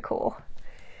that's kind of cool.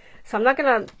 So I'm not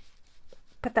going to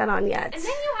put that on yet. And then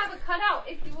you have a cutout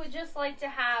if you would just like to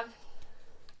have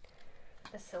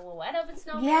the silhouette of a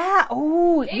snowman. Yeah.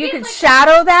 Oh, you could like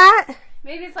shadow that.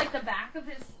 Maybe it's like the back of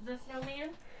the snowman.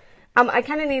 I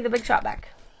kind of need the big shot back.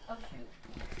 Okay.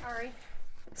 Sorry.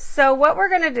 So what we're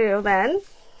going to do then,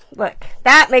 look,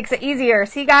 that makes it easier.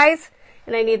 See, guys?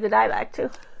 And I need the die back too.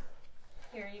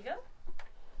 Here you go.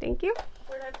 Thank you.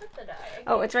 Where did I put the die?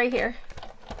 Oh, it's right here.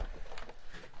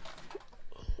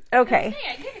 Okay.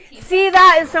 I give it to you. See,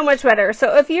 that is so much better.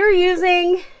 So if you're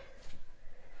using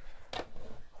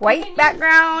white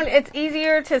background, it's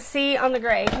easier to see on the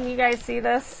gray. Can you guys see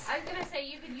this? I was going to say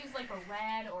you could use like a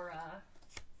red or a...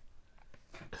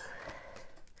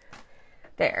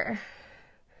 There.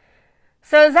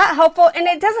 So is that helpful? And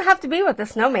it doesn't have to be with the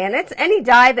snowman. It's any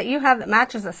die that you have that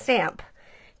matches a stamp.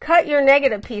 Cut your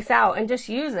negative piece out and just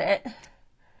use it.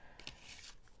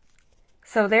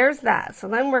 So there's that. So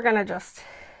then we're going to just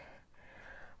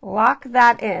lock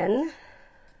that in.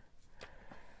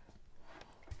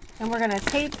 And we're going to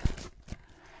tape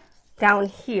down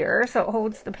here so it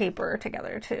holds the paper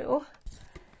together too.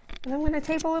 And I'm going to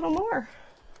tape a little more.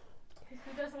 Who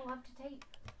doesn't love to tape?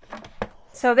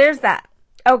 So there's that.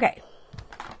 Okay.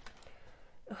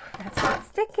 That's not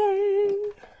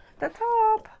sticking at the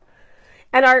top.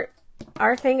 And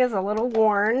our thing is a little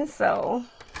worn, so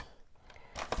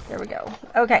there we go.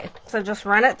 Okay, so just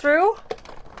run it through.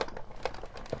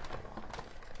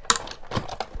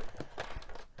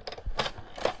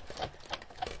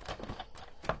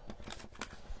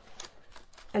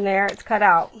 And there, it's cut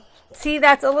out. See,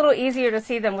 that's a little easier to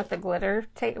see than with the glitter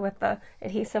tape, with the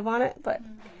adhesive on it, but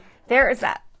there is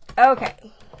that.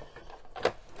 Okay.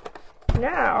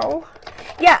 Now,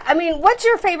 yeah, I mean, what's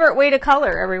your favorite way to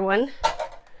color, everyone?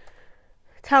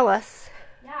 Tell us.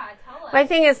 Yeah, tell us. My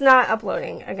thing is not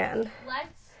uploading again.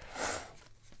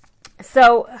 Let's...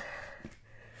 So,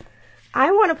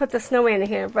 I want to put the snowman in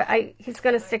here, but he's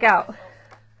going to stick out.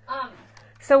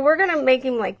 So we're going to make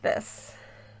him like this.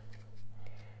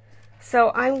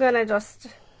 So I'm going to just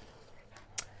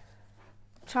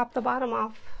chop the bottom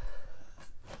off.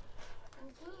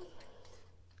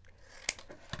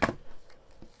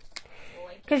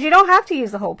 Because you don't have to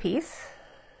use the whole piece.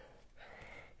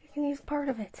 You can use part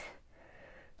of it.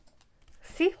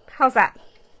 See? How's that?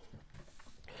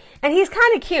 And he's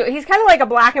kind of cute. He's kind of like a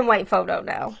black and white photo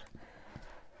now.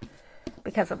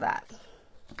 Because of that.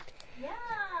 Yeah.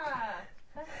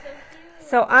 That's so cute.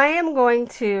 So I am going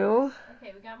to...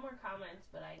 Okay, we got more comments,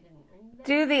 but I didn't read them.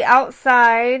 do the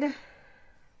outside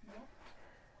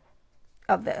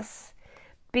of this.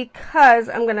 Because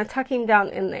I'm going to tuck him down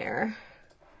in there.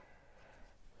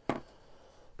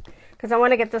 Because I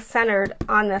want to get this centered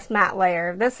on this matte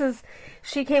layer. This is,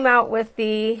 she came out with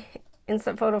the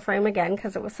instant photo frame again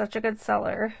because it was such a good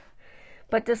seller.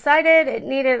 But decided it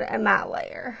needed a matte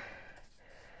layer.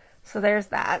 So there's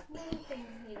that. Many things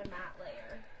need a matte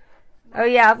layer. Oh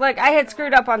yeah, look, I had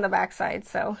screwed up on the back side,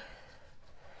 so.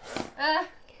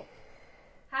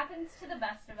 Happens to the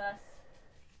best of us.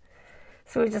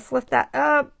 So we just lift that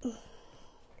up.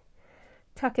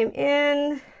 tuck him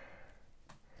in.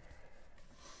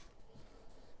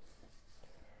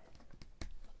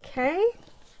 Okay.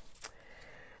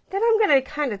 Then I'm going to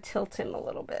kind of tilt him a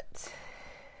little bit.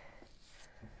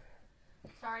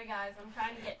 Sorry guys, I'm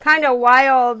trying to get... Kind of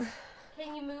wild.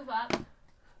 Can you move up?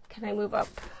 Can I move up?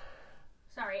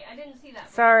 Sorry, I didn't see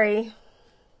that. Sorry.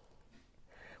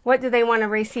 What do they want to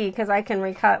re-see? Because I can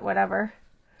recut whatever.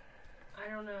 I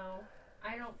don't know.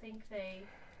 I don't think they...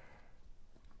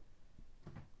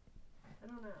 I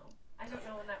don't know. I don't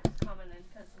know when that was coming in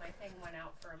because my thing went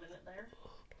out for a minute there.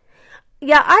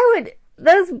 Yeah, I would...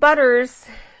 Those butters...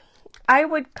 I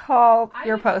would call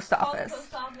your post office.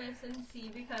 Call the post office and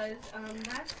see because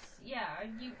that's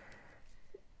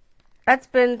that's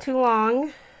been too long.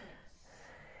 Yes.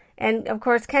 And of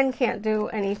course Ken can't do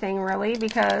anything really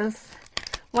because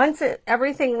once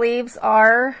everything leaves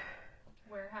our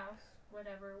warehouse,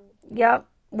 whatever. Yep.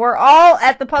 We're all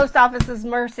at the post office's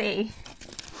mercy.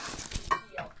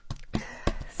 Yep.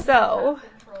 So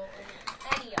control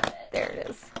any of it. There it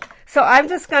is. So I'm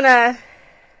just gonna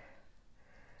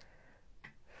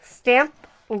stamp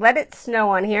Let It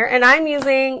Snow on here. And I'm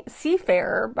using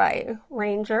Seafarer by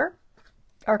Ranger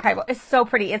Archival. It's so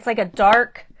pretty. It's like a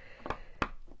dark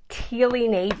tealy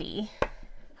navy.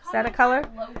 Is that a color?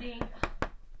 Loading.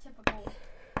 Typical.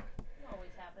 It always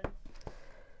happens.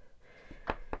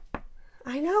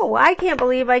 I know. I can't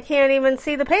believe I can't even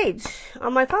see the page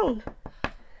on my phone.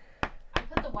 I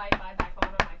put the Wi-Fi back on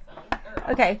my phone.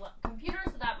 Or okay. On the computer,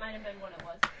 so that might have been what it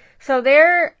was. So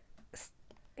there,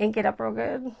 ink it up real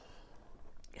good.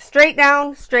 Straight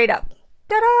down, straight up.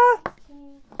 Ta-da!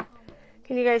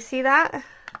 Can you guys see that?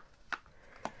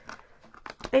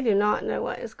 I do not know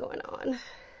what is going on.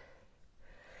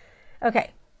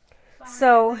 Okay,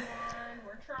 so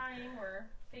we're trying, we're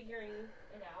figuring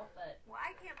it out, but well,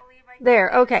 I can't believe I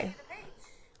there. Okay. See the page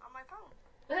on my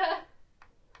phone.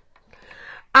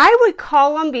 I would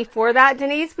call them before that,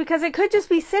 Denise, because it could just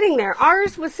be sitting there.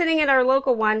 Ours was sitting in our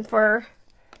local one for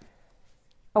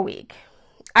a week.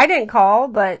 I didn't call,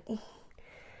 but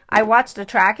I watched the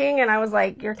tracking and I was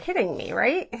like, you're kidding me,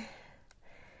 right?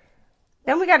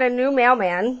 Then we got a new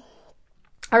mailman.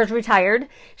 Ours retired.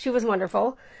 She was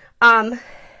wonderful. But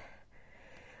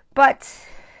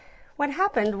what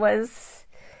happened was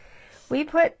we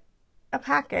put a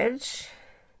package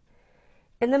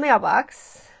in the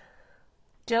mailbox.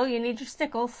 Jill, you need your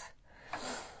stickles.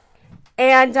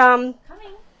 And, coming.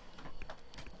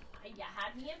 You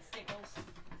had me at stickles.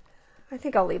 I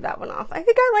think I'll leave that one off. I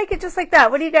think I like it just like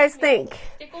that. What do you guys think?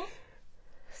 Stickles?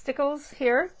 Stickles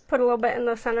here. Put a little bit in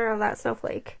the center of that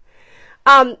snowflake.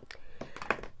 Where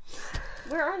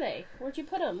are they? Where'd you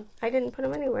put them? I didn't put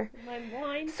them anywhere. I'm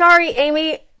blind. Sorry,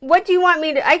 Amy. What do you want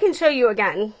me to... I can show you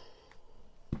again.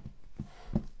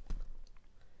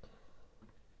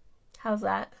 How's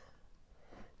that?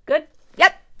 Good?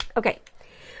 Yep. Okay.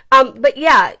 But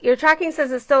yeah, your tracking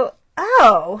says it's still...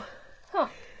 Oh. Huh.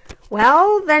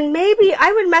 Well, then maybe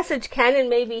I would message Ken and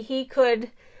maybe he could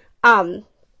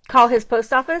call his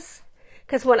post office.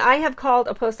 Because when I have called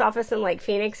a post office in like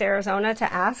Phoenix, Arizona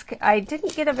to ask, I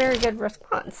didn't get a very good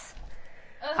response.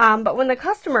 But when the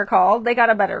customer called, they got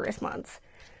a better response.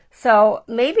 So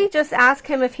maybe just ask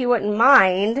him if he wouldn't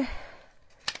mind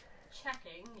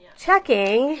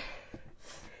checking.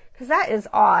 Because that is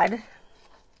odd.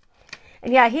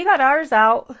 And yeah, he got ours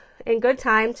out in good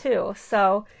time too.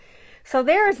 So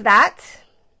there's that.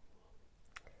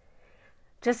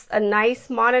 Just a nice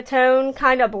monotone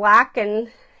kind of black and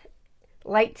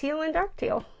light teal and dark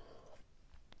teal.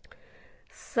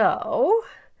 So,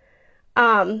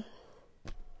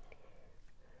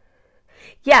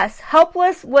 yes,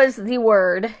 helpless was the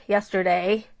word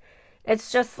yesterday.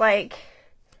 It's just like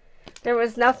there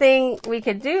was nothing we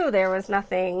could do. There was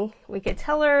nothing we could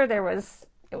tell her. It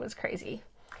was crazy.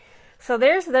 So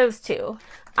there's those two.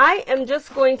 I am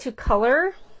just going to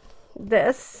color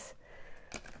this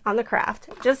on the craft,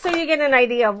 just so you get an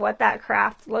idea of what that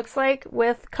craft looks like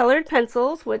with colored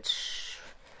pencils, which,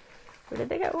 where did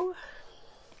they go?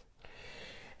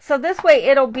 So this way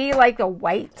it'll be like a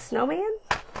white snowman.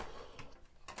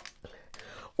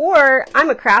 Or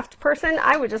I'm a craft person.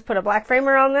 I would just put a black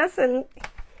framer on this and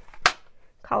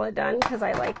call it done because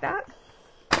I like that.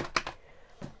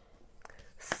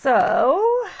 So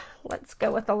let's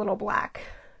go with a little black.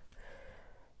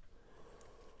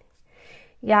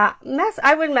 Yeah,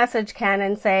 I would message Ken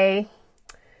and say,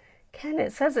 Ken,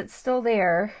 it says it's still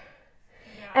there.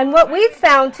 Yeah, and what we've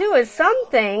found too is some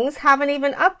things haven't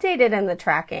even updated in the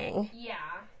tracking. Yeah.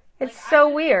 It's like, so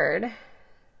weird.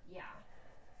 Yeah.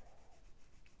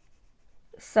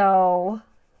 So,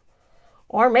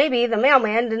 or maybe the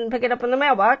mailman didn't pick it up in the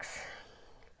mailbox.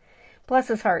 Bless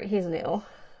his heart, he's new.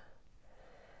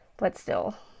 But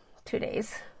still, 2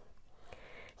 days.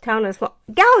 Town is small.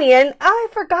 Galleon? Oh,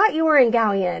 I forgot you were in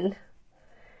Galleon.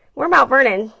 We're Mount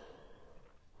Vernon.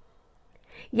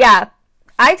 Yeah,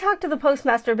 I talked to the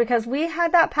postmaster because we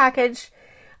had that package.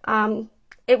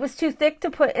 It was too thick to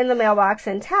put in the mailbox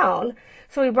in town.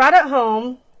 So we brought it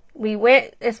home. We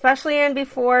went, especially in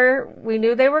before we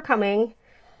knew they were coming.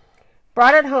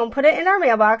 Brought it home, put it in our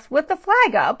mailbox with the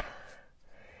flag up.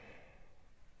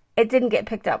 It didn't get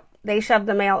picked up. They shoved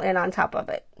the mail in on top of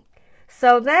it.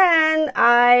 So then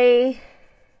I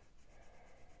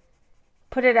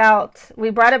put it out. We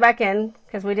brought it back in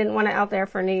because we didn't want it out there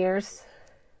for New Year's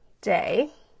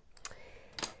Day.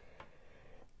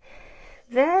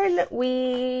 Then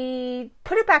we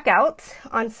put it back out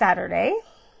on Saturday.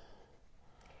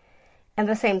 And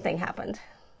the same thing happened.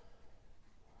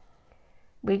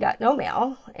 We got no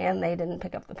mail and they didn't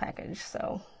pick up the package.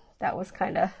 So that was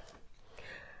kind of,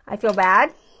 I feel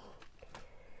bad.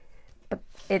 But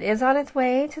it is on its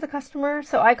way to the customer.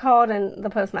 So I called and the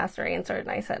postmaster answered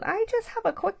and I said, I just have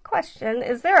a quick question.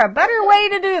 Is there a better way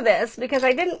to do this? Because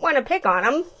I didn't want to pick on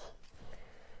him.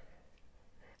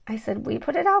 I said, we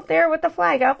put it out there with the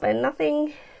flag up and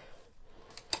nothing.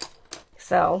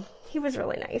 So he was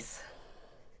really nice.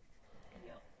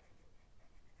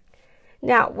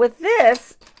 Now with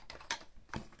this,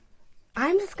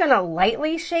 I'm just going to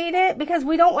lightly shade it because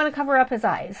we don't want to cover up his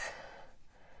eyes.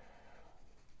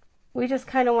 We just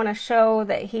kind of want to show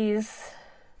that he's,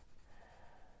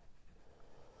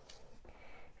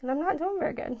 and I'm not doing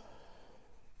very good.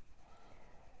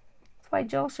 That's why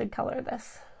Jill should color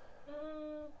this.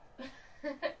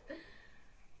 Okay.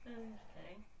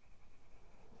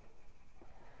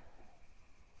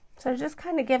 So just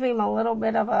kind of give him a little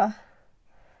bit of a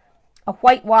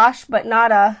whitewash, but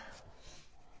not a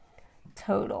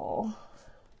total.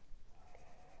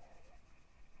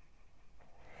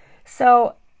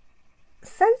 So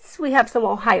since we have some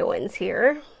Ohioans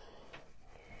here,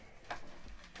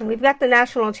 and we've got the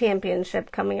national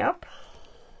championship coming up,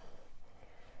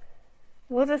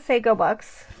 we'll just say go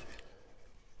Bucks.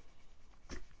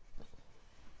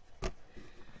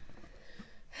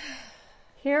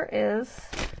 Here is...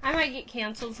 I might get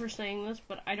canceled for saying this,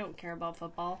 but I don't care about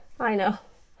football. I know.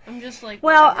 I'm just like...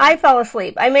 Well, whatever. I fell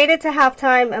asleep. I made it to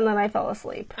halftime, and then I fell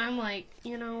asleep. I'm like,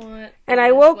 you know what? And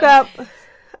I woke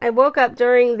up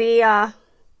during the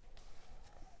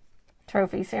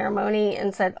trophy ceremony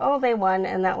and said, oh, they won,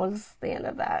 and that was the end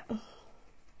of that.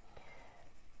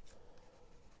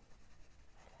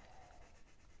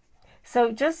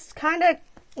 So just kind of,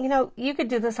 you know, you could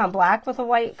do this on black with a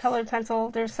white colored pencil.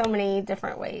 There's so many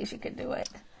different ways you could do it.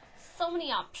 So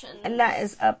many options. And that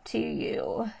is up to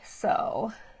you.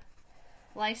 So...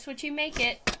 Life's what you make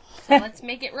it. So let's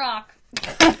make it rock.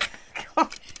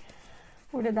 Gosh.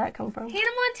 Where did that come from? Hannah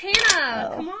Montana.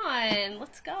 Oh. Come on.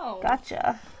 Let's go.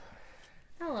 Gotcha.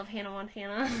 I love Hannah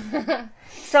Montana.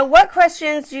 So what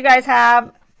questions do you guys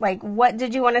have? Like, what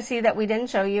did you want to see that we didn't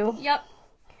show you? Yep.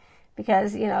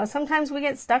 Because, you know, sometimes we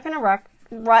get stuck in a rut.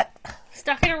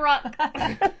 Stuck in a rut.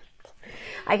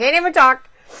 I can't even talk.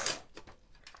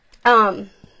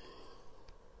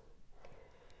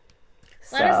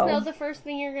 Let us know the first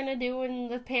thing you're going to do when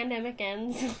the pandemic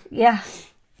ends. Yeah.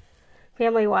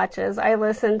 Family watches. I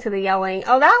listen to the yelling.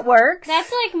 Oh, that works.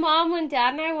 That's like Mom when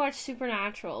Dad and I watched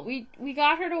Supernatural. We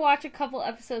got her to watch a couple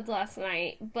episodes last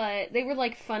night, but they were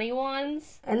like funny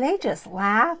ones. And they just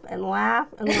laugh and laugh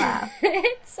and laugh.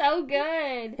 It's so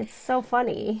good. It's so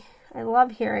funny. I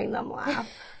love hearing them laugh.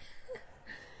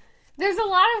 There's a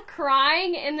lot of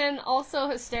crying and then also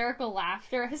hysterical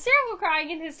laughter. Hysterical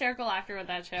crying and hysterical laughter with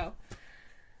that show.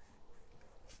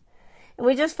 And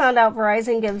we just found out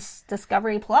Verizon gives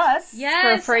Discovery Plus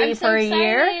for free I'm so for a excited.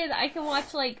 year. I can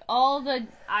watch like all the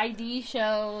ID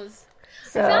shows.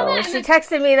 So she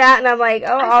texted me that, and I'm like,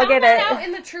 oh, I'll get I it. found that out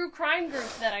in the true crime group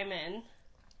that I'm in.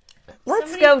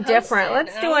 Let's Somebody go posted, different.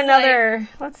 Let's and do I was another.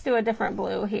 Let's do a different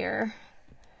blue here.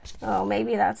 Oh,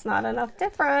 maybe that's not enough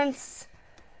difference.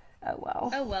 Oh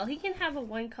well. Oh well, he can have a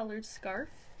one-colored scarf.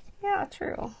 Yeah,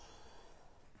 true.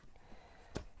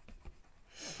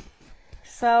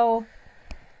 So,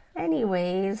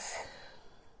 anyways,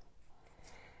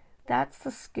 that's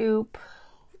the scoop.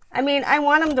 I mean, I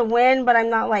want them to win, but I'm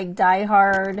not like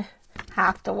diehard.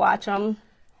 Have to watch them.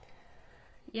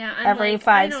 Yeah, every like, 5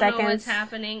 I don't seconds. know what's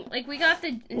happening. Like we got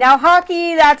the Now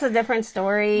hockey, that's a different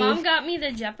story. Mom got me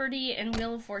the Jeopardy and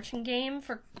Wheel of Fortune game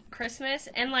for Christmas,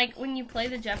 and like when you play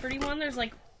the Jeopardy one, there's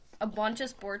like a bunch of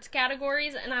sports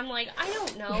categories, and I'm like, I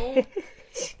don't know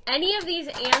any of these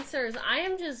answers. I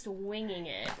am just winging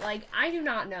it. Like I do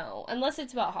not know unless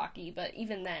it's about hockey, but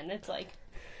even then, it's like.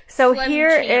 So Slim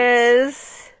here chance.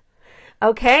 is,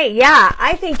 okay, yeah,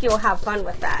 I think you'll have fun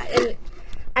with that. And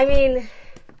I mean,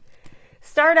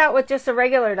 start out with just a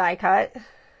regular die cut.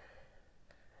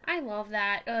 I love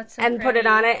that. Oh, it's so And put pretty. it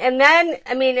on it. And then,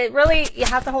 I mean, it really, you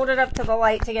have to hold it up to the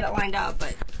light to get it lined up.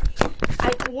 But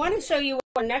I want to show you what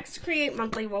our next Create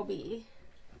Monthly will be.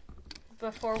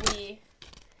 Before we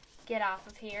get off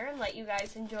of here and let you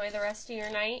guys enjoy the rest of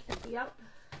your night. Yep.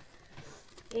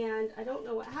 And I don't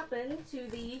know what happened to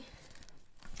the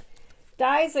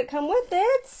dies that come with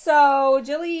it. So,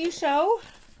 Jilly, you show.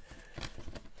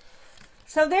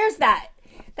 So there's that.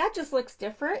 That just looks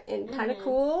different and kind of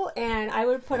cool. And I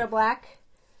would put a black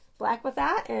with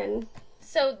that. And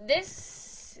so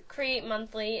this Create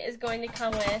Monthly is going to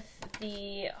come with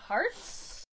the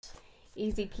hearts.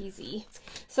 Easy peasy.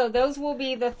 So those will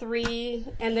be the 3,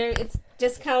 and it's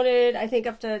discounted, I think,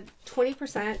 up to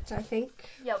 20%, I think.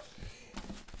 Yep.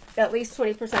 At least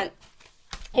 20%.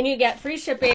 And you get free shipping